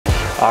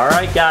All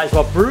right, guys,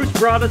 well, Bruce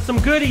brought us some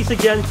goodies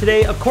again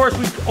today. Of course,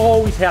 we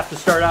always have to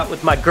start out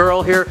with my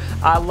girl here.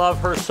 I love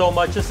her so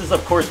much. This is,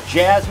 of course,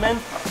 Jasmine,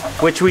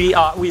 which we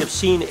have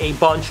seen a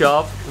bunch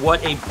of.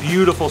 What a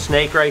beautiful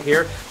snake right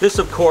here. This,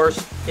 of course,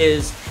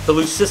 is the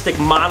leucistic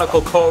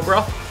monocle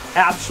cobra.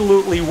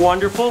 Absolutely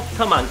wonderful.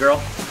 Come on,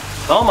 girl.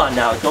 Come on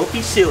now, don't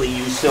be silly,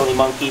 you silly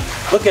monkey.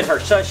 Look at her.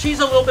 So she's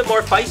a little bit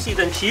more feisty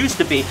than she used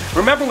to be.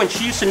 Remember when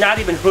she used to not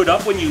even hood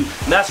up when you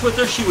mess with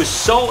her? She was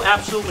so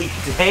absolutely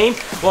tame.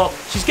 Well,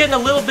 she's getting a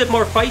little bit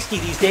more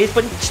feisty these days,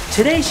 but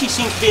today she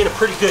seems to be in a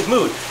pretty good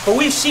mood. But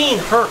we've seen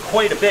her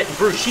quite a bit, and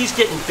Bruce, she's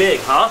getting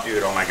big, huh?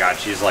 Dude, oh my God,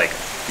 she's like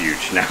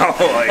huge now.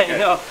 Like, I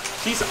know.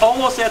 She's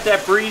almost at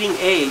that breeding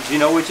age, you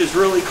know, which is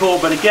really cool.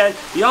 But again,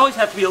 you always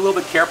have to be a little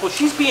bit careful.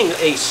 She's being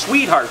a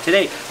sweetheart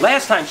today.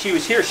 Last time she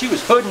was here, she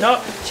was hooding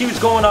up. She was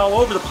going all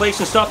over the place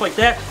and stuff like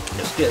that.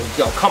 Just,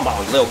 yo, come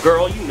on, little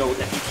girl. You know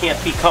that you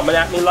can't be coming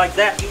at me like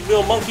that, you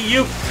little monkey,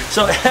 you.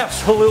 So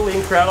absolutely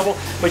incredible.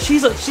 But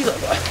she's a,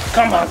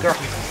 come on, girl.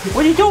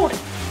 What are you doing?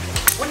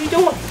 What are you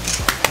doing?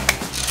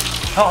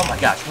 Oh my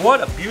gosh,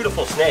 what a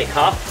beautiful snake,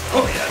 huh?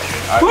 Oh yeah,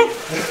 dude.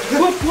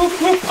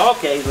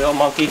 Okay, little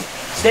monkey.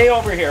 Stay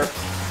over here.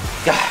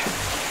 God,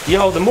 you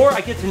know, the more I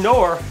get to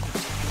know her,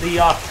 the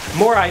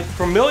more I'm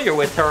familiar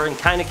with her and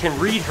kind of can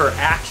read her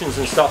actions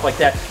and stuff like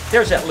that.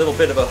 There's that little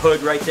bit of a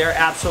hood right there.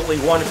 Absolutely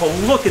wonderful.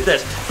 Look at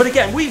this. But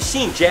again, we've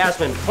seen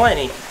Jasmine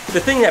plenty. The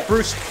thing that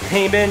Bruce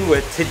came in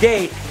with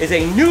today is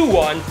a new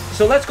one.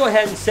 So let's go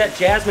ahead and set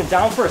Jasmine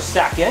down for a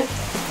second.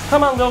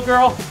 Come on, little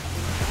girl.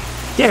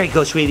 There you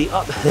go, sweetie.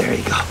 Oh, there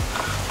you go.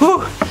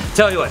 Whew.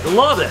 Tell you what,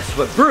 love this.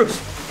 But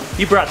Bruce,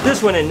 you brought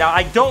this one in. Now,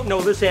 I don't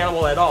know this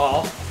animal at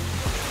all,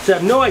 so I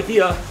have no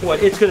idea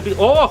what it's going to be.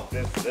 Oh!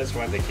 This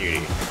one's a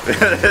cutie.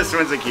 This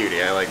one's a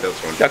cutie. I like this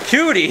one. A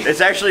cutie?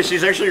 She's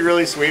actually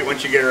really sweet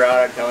once you get her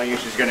out. I'm telling you,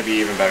 she's going to be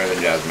even better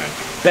than Jasmine.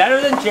 Better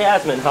than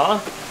Jasmine,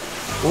 huh?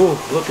 Ooh,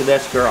 look at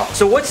this girl.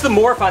 So what's the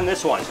morph on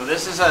this one? So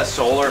this is a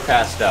solar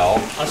pastel.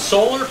 A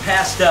solar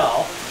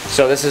pastel.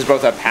 So this is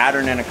both a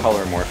pattern and a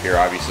color morph here,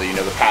 obviously. You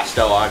know, the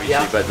pastel, obviously,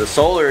 yeah. But the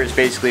solar is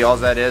basically all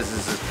that is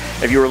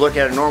if you were looking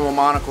at a normal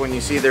monocle and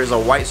you see there's a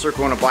white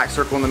circle and a black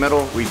circle in the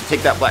middle, we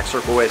take that black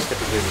circle away, it's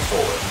typically the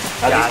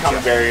solar. Now these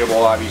come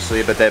variable,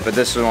 obviously, but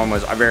this one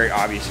was very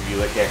obvious if you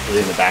look actually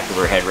in the back of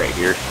her head right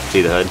here.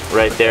 See the hood?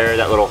 Right there,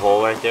 that little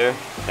hole right there,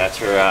 that's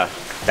her,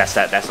 that's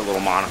a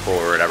little monocle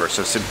or whatever.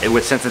 So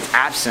since it's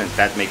absent,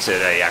 that makes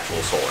it a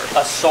actual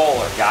solar. A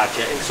solar,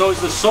 gotcha. And so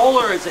is the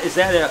solar, is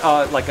that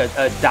like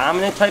a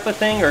dominant type of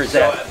thing, or is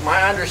that? So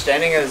my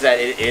understanding is that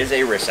it is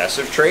a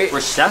recessive trait.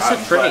 Recessive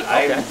trait.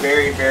 Okay. I'm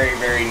very, very,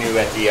 very new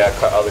at the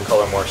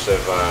color morphs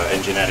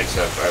and genetics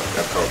of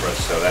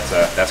Cobras. So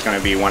that's going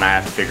to be one I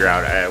have to figure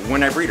out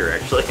when I breed her,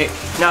 actually.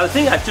 Now the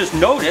thing I've just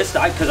noticed,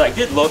 because I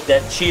did look,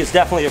 that she is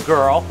definitely a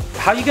girl.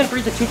 How are you going to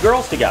breed the two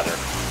girls together?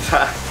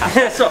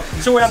 so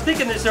what I'm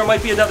thinking is there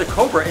might be another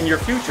Cobra in your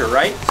future,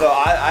 right? So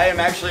I am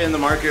actually in the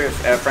market.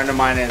 A friend of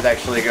mine is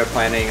actually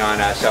planning on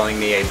selling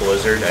me a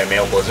blizzard, a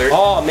male blizzard.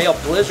 Oh, a male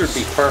blizzard would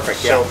be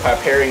perfect, yeah. So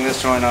pairing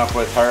this one up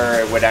with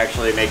her would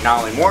actually make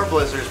not only more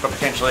blizzards, but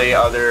potentially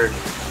other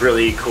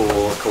really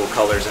cool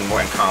colors and more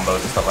in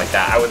combos and stuff like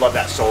that. I would love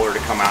that solar to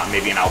come out, and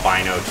maybe an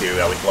albino too.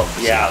 I would love to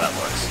see how that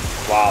looks.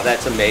 Wow,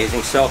 that's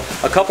amazing. So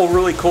a couple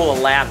really cool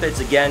elapids.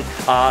 Again,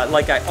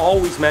 like I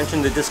always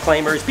mention, the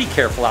disclaimer is be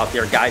careful out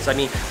there, guys. I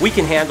mean, we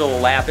can handle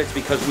elapids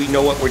because we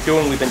know what we're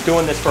doing. We've been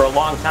doing this for a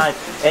long time.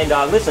 And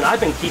listen,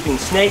 I've been keeping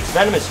snakes,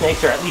 venomous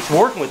snakes, or at least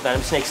working with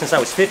venomous snakes since I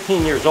was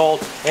 15 years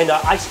old. And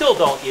I still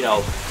don't, you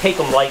know, take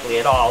them lightly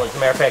at all. As a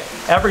matter of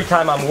fact, every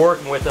time I'm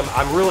working with them,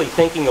 I'm really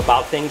thinking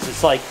about things.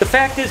 It's like, the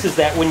fact is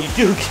that when you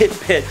do get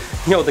bit,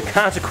 you know, the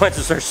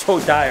consequences are so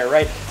dire,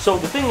 right? So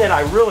the thing that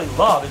I really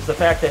love is the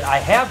fact that I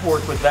have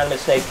worked with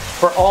venomous snakes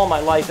for all my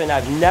life, and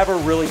I've never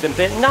really been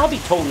bitten. And I'll be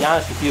totally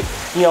honest with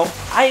you, you know,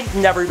 I've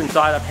never even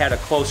thought I've had a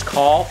close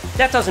call.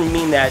 That doesn't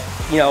mean that,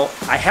 you know,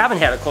 I haven't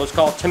had a close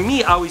call. To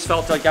me, I always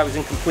felt like I was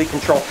in complete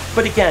control.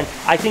 But again,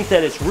 I think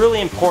that it's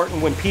really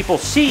important when people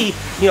see,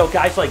 you know,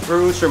 guys like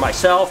Bruce or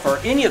myself or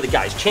any of the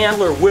guys,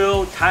 Chandler,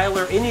 Will,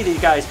 Tyler, any of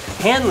these guys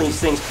handling these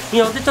things,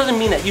 you know, that doesn't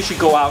mean that you should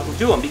go out and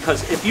do them,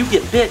 because if you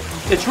get bit,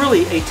 it's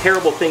really a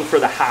terrible thing for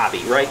the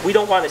hobby, right? We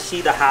don't want to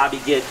see the hobby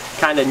get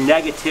kind of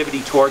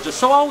negativity towards us,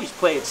 so always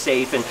play it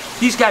safe. And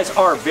these guys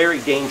are very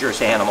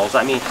dangerous animals.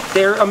 I mean,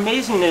 they're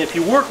amazing that if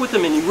you work with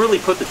them and you really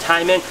put the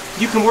time in,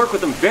 you can work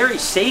with them very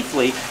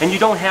safely and you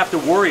don't have to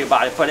worry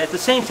about it. But at the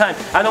same time,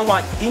 I don't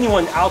want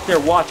anyone out there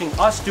watching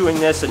us doing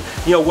this, and,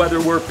 you know,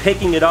 whether we're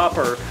picking it up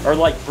or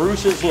like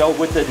Bruce's, you know,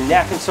 with the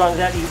neck and so on,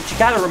 that you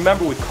got to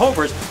remember with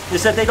Cobras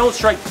is that they don't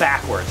strike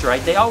backwards,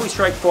 right? They always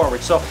strike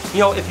forward. So, you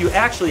know, if you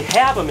actually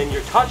have them and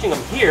you're touching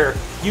them here,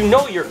 you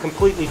know you're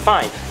completely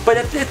fine. But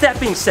if that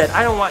being said,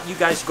 I don't want you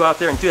guys to go out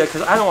there and do that,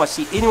 because I don't want to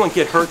see anyone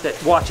get hurt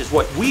that watches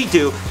what we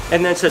do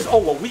and then says, oh,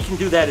 well, we can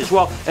do that as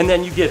well, and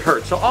then you get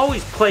hurt. So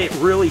always play it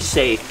really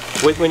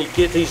safe when you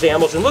get these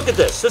animals. And look at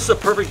this. This is a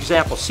perfect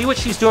example. See what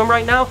she's doing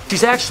right now?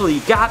 She's actually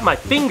got my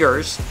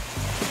fingers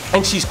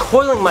and she's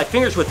coiling my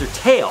fingers with her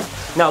tail.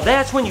 Now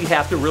that's when you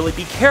have to really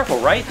be careful,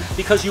 right?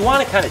 Because you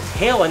want to kind of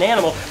tail an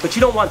animal, but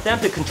you don't want them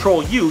to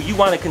control you. You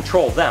want to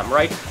control them,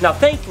 right? Now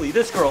thankfully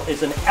this girl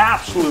is an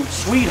absolute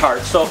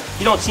sweetheart, so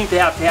you don't seem to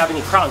have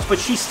any problems, but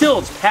she still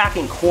is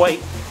packing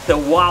quite the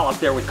wallop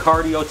there with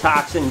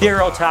cardiotoxin,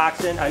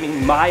 neurotoxin, I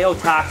mean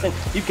myotoxin.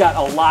 You've got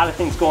a lot of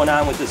things going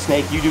on with the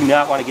snake you do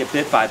not want to get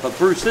bit by. But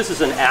Bruce, this is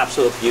an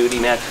absolute beauty,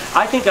 man.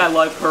 I think I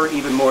love her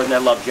even more than I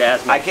love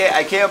Jasmine. I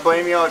can't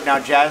blame you. Now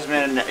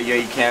Jasmine,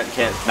 you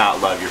can't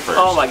not love your first.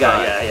 Oh my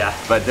God, yeah.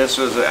 But this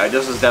was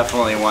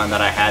definitely one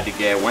that I had to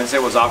get. Once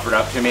it was offered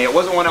up to me, it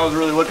wasn't one I was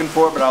really looking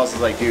for, but I was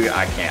like, dude,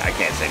 I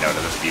can't say no to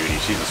this beauty.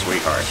 She's a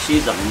sweetheart.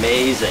 She's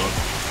amazing.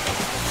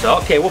 So,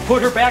 okay, we'll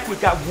put her back.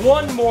 We've got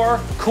one more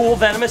cool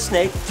venomous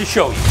snake to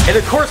show you. And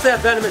of course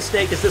that venomous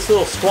snake is this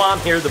little squam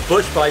here, the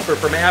bush viper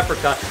from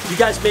Africa. You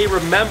guys may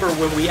remember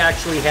when we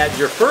actually had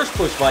your first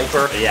bush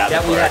viper,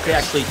 that we had to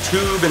actually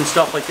tube and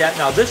stuff like that.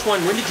 Now this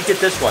one, when did you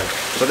get this one?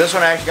 So this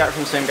one I actually got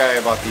from the same guy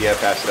I bought the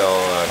pastel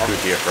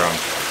Kutia from.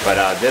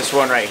 But this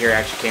one right here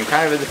actually came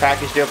kind of as a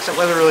package deal because I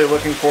wasn't really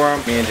looking for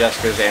him. Me and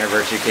Jessica's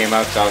anniversary came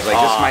up, so I was like,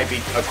 this might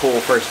be a cool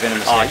first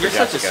venomous snake for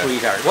Jessica. You're such a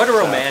sweetheart. What a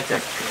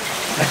romantic.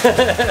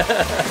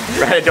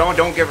 Right, don't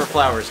give her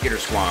flowers, get her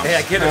swamps.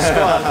 Yeah, get her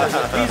swamps.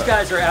 These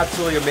guys are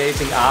absolutely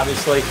amazing,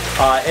 obviously,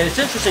 and it's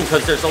interesting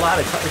because there's a lot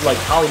of like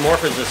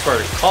polymorphisms as far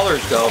as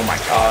colors go. Oh my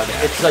God!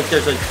 It's like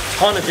there's a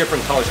ton of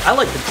different colors. I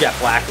like the jet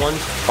black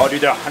ones. Oh, dude,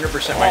 they're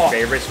 100% my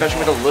favorite, especially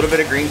with a little bit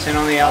of green tint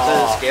on the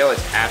outside of the scale.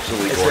 It's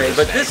absolutely gorgeous.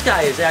 But this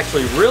guy is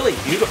actually really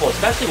beautiful,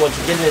 especially once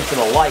you get into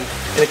the light.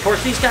 And of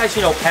course, these guys,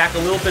 you know, pack a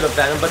little bit of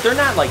venom, but they're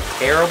not like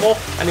terrible.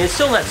 I mean, it's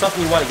still not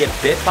something you want to get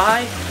bit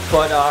by.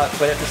 But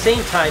at the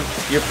same time,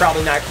 you're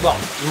probably not, well,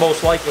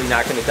 most likely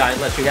not going to die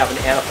unless you have an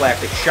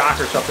anaphylactic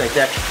shock or something like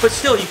that. But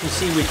still, you can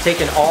see we've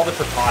taken all the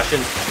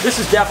precautions. This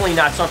is definitely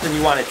not something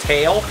you want to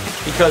tail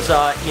because,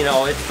 you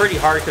know, it's pretty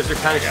hard because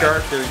they're kind of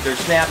sharp, they're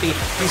snappy.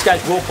 These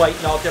guys will bite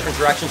in all different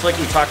directions. Like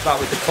we talked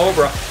about with the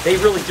Cobra, they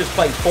really just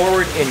bite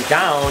forward and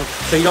down,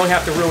 so you don't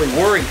have to really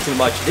worry too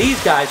much.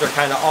 These guys are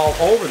kind of all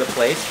over the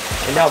place.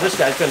 And now this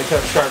guy's going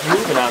to start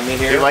moving on me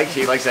here.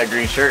 He likes that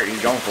green shirt.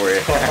 He's going for you.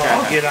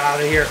 Oh, get out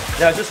of here.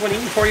 Now, is this one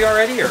eaten for you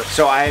already, or?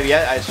 So I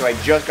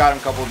just got him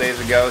a couple days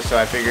ago, so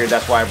I figured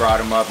that's why I brought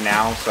him up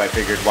now. So I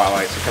figured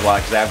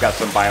because I've got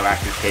some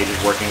bioactive cages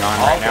working on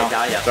right now.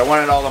 So I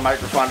wanted all the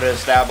microfauna to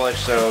establish.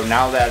 So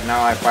now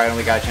I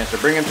finally got a chance to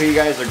bring them to you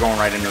guys. They're going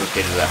right into those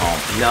cages at home.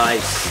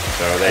 Nice.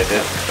 So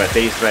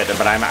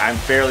but I'm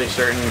fairly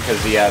certain because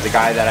the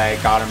guy that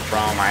I got him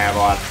from, I have a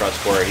lot of trust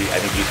for.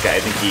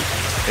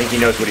 I think he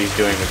knows what he's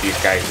doing with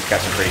these guys. He's got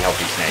some pretty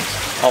healthy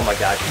snakes. Oh my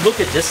God, look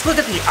at this. Look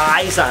at the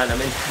eyes on them.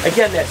 And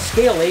again, that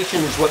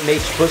scalation is what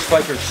makes bush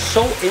vipers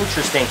so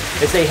interesting,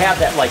 is they have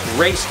that like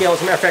ray scale.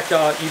 As a matter of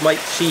fact, you might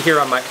see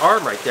here on my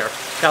arm right there,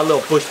 got a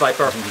little bush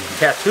viper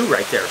tattoo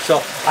right there.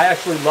 So I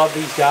actually love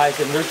these guys,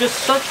 and they're just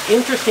such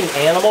interesting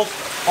animals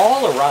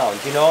all around,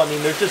 you know. I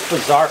mean, they're just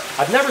bizarre.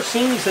 I've never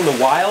seen these in the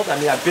wild. I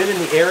mean, I've been in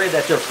the area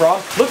that they're from.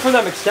 Looked for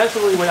them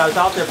extensively when I was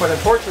out there, but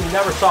unfortunately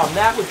never saw them.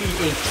 That would be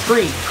a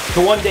treat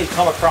to one day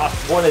come across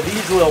one of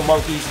these little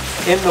monkeys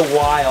in the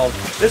wild.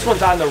 This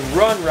one's on the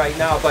run right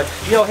now, but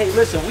you know, hey,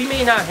 listen, we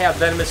may not have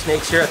venomous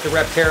snakes here at the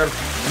Reptarium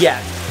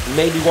yet.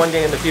 Maybe one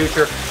day in the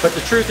future, but the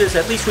truth is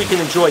at least we can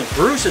enjoy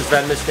Bruce's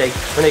venomous snake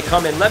when they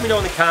come in. Let me know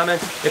in the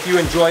comments if you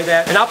enjoy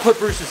that, and I'll put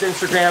Bruce's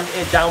Instagram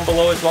down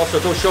below as well,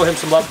 so go show him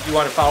some love if you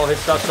want to follow his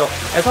stuff. So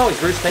as always,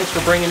 Bruce, thanks for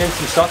bringing in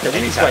some stuff that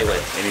we can play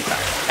with. Anytime.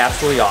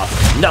 Absolutely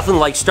awesome. Nothing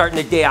like starting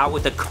the day out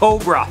with a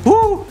Cobra.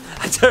 Woo!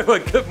 I tell you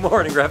what, good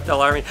morning,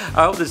 Reptile Army.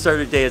 I hope the start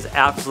of the day is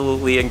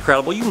absolutely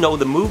incredible. You know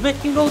the movement.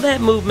 You know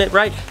that movement,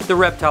 right? The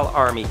Reptile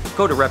Army.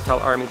 Go to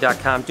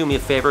reptilearmy.com. Do me a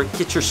favor.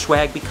 Get your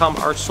swag. Become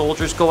our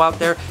soldiers. Go out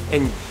there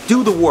and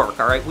do the work,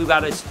 all right? We've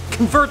got to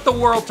convert the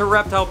world to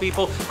reptile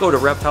people. Go to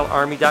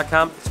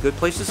reptilearmy.com. It's a good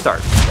place to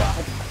start.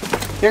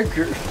 Here,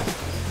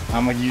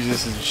 I'm going to use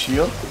this as a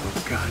shield.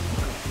 Oh, God.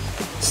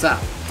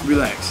 Stop.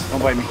 Relax.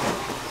 Don't bite me.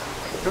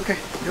 You're okay.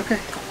 You're okay.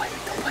 Don't bite me.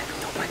 Don't bite me.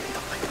 Don't bite me.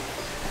 Don't bite me.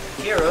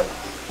 Kira.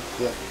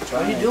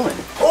 What are you doing?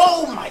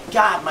 Oh my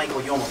God,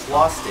 Michael, you almost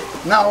lost it.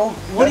 No.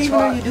 What even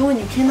are you doing?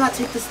 You cannot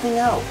take this thing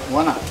out.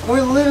 Why not?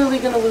 We're literally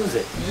going to lose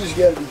it. You just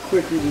got to be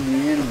quicker than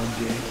the animal,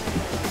 Jay.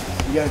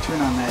 You got to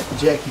turn on that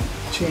Jackie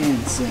Chan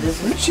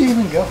sense. Where'd she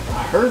even go?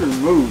 I heard her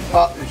move.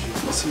 Oh, there she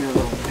is. I see her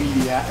little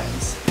beady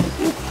eyes.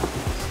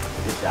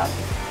 Good job.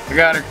 I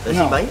got her. Does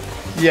she bite?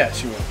 Yeah,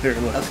 she will. Here,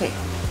 look. Okay.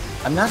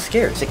 I'm not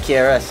scared.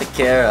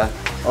 Shakira.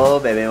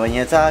 Oh, baby, when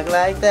you talk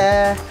like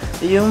that,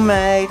 you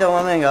make the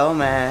woman go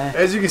mad.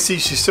 As you can see,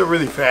 she's still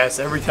really fast.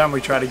 Every time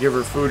we try to give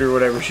her food or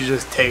whatever, she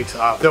just takes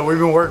off. So we've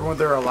been working with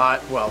her a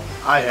lot. Well,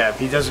 I have.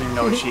 He doesn't even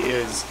know what she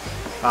is.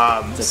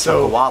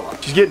 So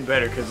she's getting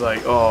better because,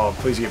 like, oh,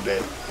 please get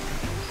bit.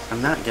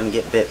 I'm not gonna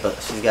get bit, but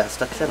she's got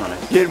stuck shit on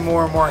her. Getting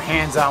more and more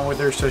hands-on with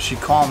her so she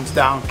calms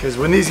down, because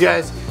when these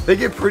guys, they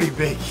get pretty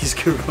big, he's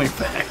Googling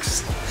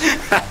facts.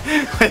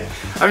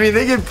 I mean,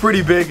 they get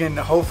pretty big, and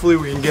hopefully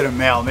we can get a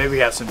male. Maybe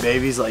have some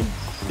babies like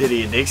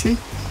Diddy and Dixie.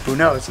 Who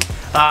knows?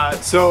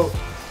 So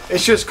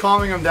it's just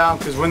calming them down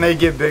because when they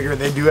get bigger,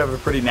 they do have a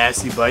pretty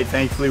nasty bite.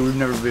 Thankfully, we've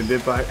never been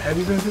bit by her. Have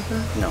you been bit by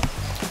her? No.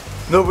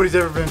 Nobody's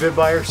ever been bit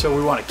by her, so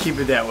we want to keep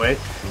it that way.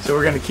 So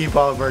we're going to keep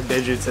all of our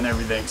digits and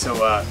everything. So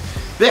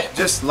yeah,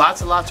 just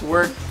lots and lots of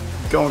work.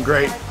 Going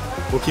great.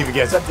 We'll keep you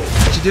guys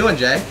updated. What you doing,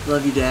 Jay?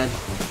 Love you, Dad.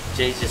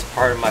 Jay's just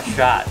part of my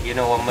shot, you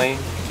know what I mean?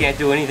 Can't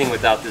do anything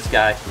without this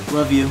guy.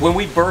 Love you. When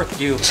we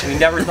birthed you, we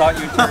never thought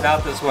you'd turn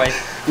out this way.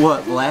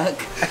 What, black?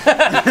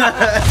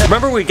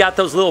 Remember we got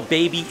those little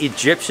baby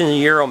Egyptian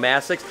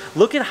Uromastyx?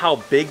 Look at how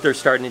big they're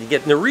starting to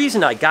get. And the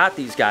reason I got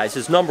these guys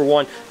is number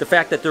one, the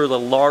fact that they're the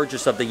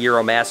largest of the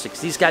Uromastyx.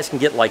 These guys can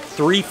get like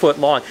 3 foot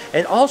long.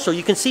 And also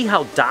you can see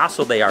how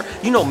docile they are.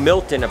 You know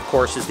Milton, of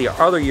course, is the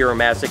other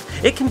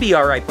Uromastyx. It can be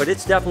all right, but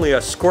it's definitely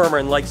a squirmer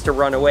and likes to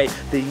run away.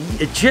 The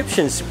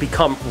Egyptians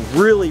become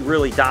really,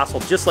 really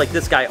docile, just like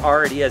this guy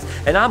already is.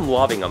 And I'm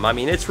loving them. I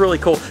mean, it's really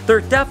cool.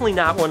 They're definitely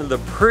not one of the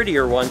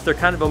prettier ones. They're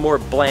kind of a more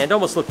bland,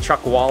 almost look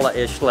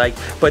Chuckwalla-ish like,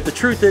 but the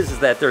truth is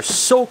that they're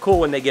so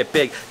cool when they get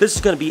big. This is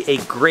going to be a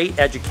great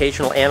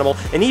educational animal,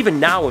 and even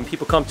now when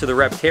people come to the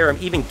Reptarium,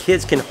 even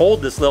kids can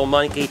hold this little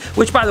monkey,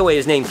 which by the way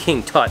is named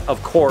King Tut,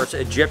 of course,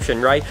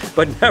 Egyptian, right?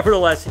 But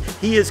nevertheless,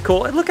 he is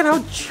cool, and look at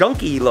how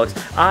chunky he looks.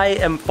 I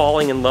am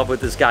falling in love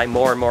with this guy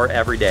more and more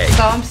every day.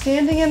 So I'm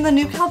standing in the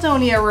New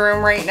Caledonia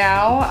room right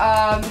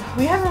now.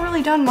 We haven't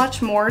really done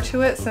much more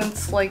to it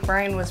since like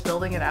Brian was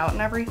building it out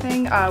and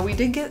everything. We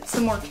did get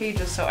some more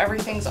cages, so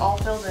everything's all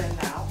filled in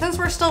now. Since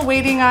we're still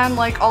waiting on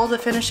like all the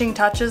finishing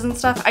touches and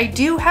stuff, I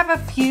do have a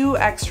few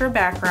extra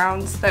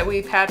backgrounds that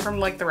we've had from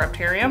like the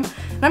Reptarium,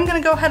 and I'm gonna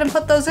go ahead and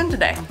put those in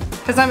today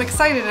because I'm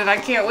excited and I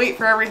can't wait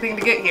for everything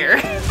to get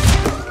here.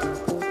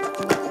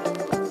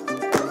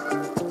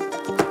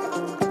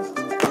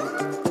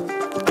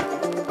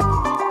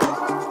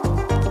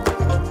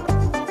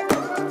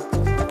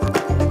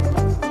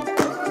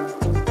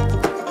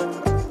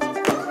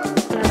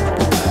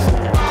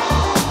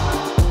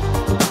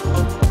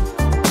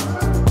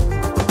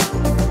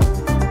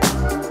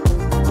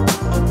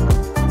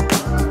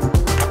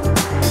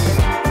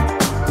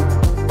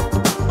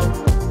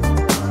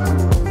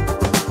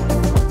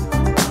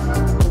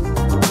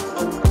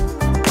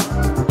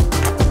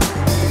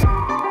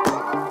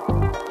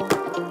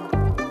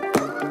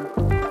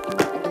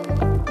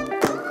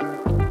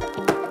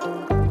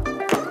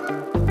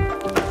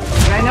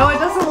 I know it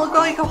doesn't look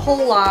like a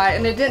whole lot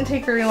and it didn't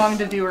take very long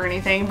to do or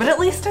anything, but at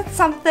least it's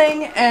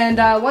something. And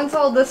once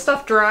all this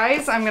stuff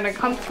dries, I'm gonna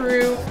come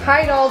through,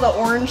 hide all the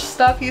orange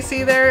stuff you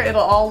see there.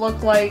 It'll all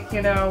look like,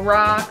 you know,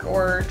 rock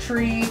or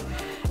tree,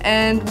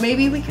 and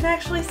maybe we can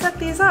actually set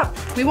these up.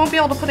 We won't be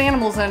able to put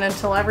animals in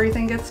until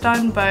everything gets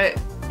done, but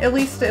at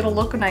least it'll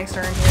look nicer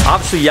in here.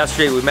 Obviously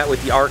yesterday we met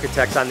with the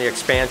architects on the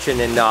expansion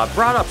and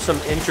brought up some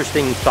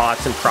interesting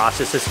thoughts and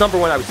processes. Number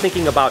one, I was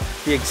thinking about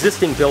the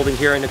existing building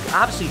here, and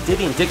obviously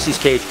Diddy and Dixie's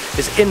cage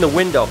is in the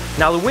window.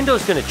 Now the window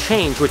is going to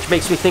change, which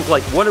makes me think,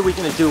 like, what are we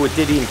going to do with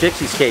Diddy and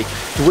Dixie's cage?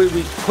 Do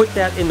we put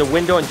that in the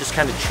window and just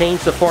kind of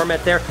change the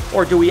format there,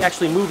 or do we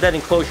actually move that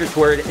enclosure to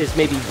where it is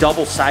maybe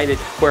double-sided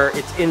where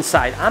it's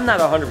inside? I'm not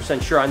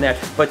 100% sure on that,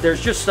 but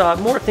there's just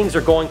more things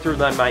are going through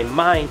my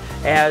mind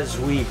as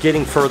we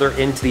getting further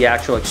into the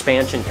actual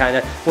expansion, kind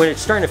of when it's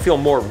starting to feel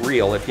more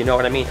real, if you know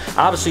what I mean.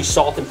 Obviously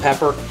salt and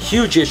pepper,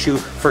 huge issue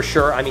for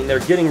sure. I mean, they're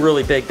getting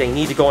really big. They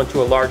need to go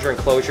into a larger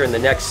enclosure in the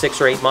next 6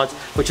 or 8 months,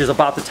 which is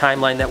about the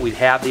timeline that we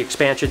have the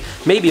expansion,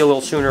 maybe a little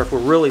sooner if we're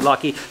really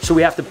lucky. So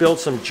we have to build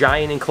some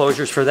giant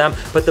enclosures for them.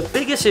 But the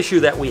biggest issue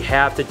that we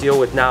have to deal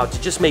with now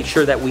to just make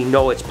sure that we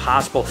know it's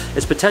possible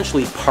is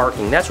potentially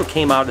parking. That's what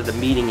came out of the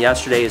meeting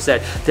yesterday, is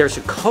that there's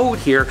a code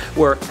here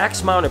where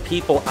X amount of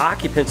people,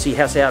 occupancy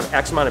has to have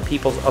X amount of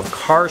people of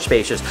car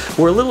spaces.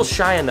 We're a little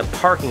shy on the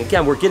parking.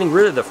 Again, we're getting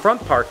rid of the front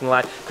parking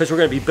lot because we're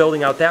going to be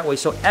building out that way,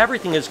 so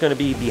everything is going to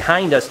be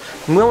behind us.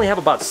 And we only have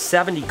about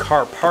 70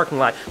 car parking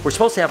lot. We're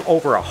supposed to have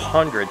over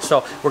 100,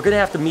 so we're going to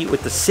have to meet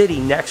with the city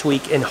next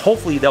week, and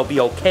hopefully they'll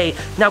be okay.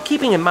 Now,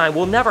 keeping in mind,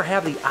 we'll never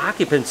have the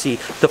occupancy,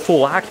 the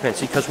full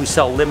occupancy, because we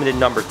sell limited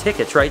number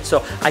tickets, right? So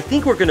I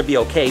think we're going to be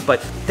okay,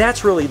 but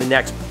that's really the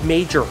next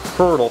major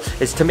hurdle,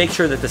 is to make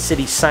sure that the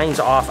city signs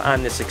off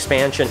on this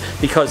expansion,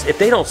 because if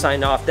they don't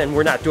sign off, then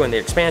we're not doing the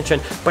expansion.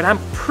 But I'm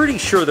pretty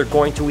sure they're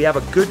going to. We have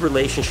a good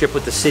relationship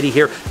with the city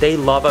here. They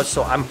love us,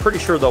 so I'm pretty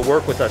sure they'll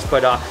work with us.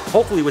 But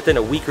hopefully within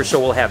a week or so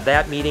we'll have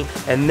that meeting,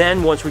 and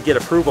then once we get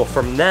approval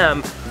from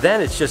them, then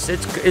it's just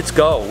it's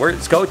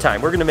go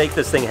time. We're going to make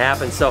this thing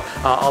happen. So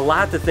a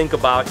lot to think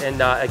about,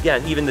 and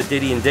again, even the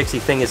Diddy and Dixie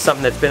thing is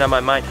something that's been on my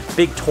mind.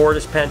 Big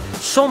tortoise pen,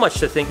 so much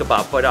to think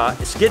about, but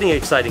it's getting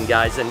exciting,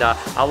 guys, and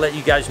I'll let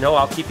you guys know.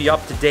 I'll keep you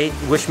up to date.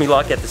 Wish me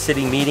luck at the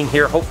city meeting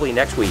here, hopefully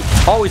next week.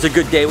 Always a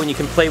good day when you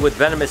can play with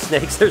venomous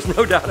snakes. There's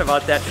no doubt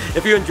about that.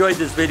 If you enjoyed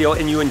this video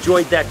and you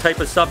enjoyed that type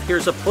of stuff,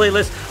 here's a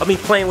playlist of me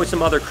playing with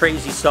some other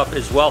crazy stuff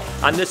as well.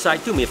 On this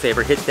side, do me a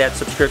favor, hit that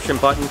subscription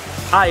button.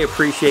 I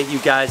appreciate you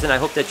guys, and I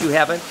hope that you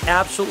have an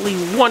absolutely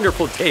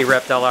wonderful day,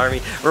 Reptile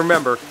Army.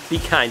 Remember, be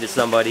kind to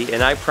somebody,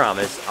 and I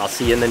promise I'll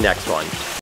see you in the next one.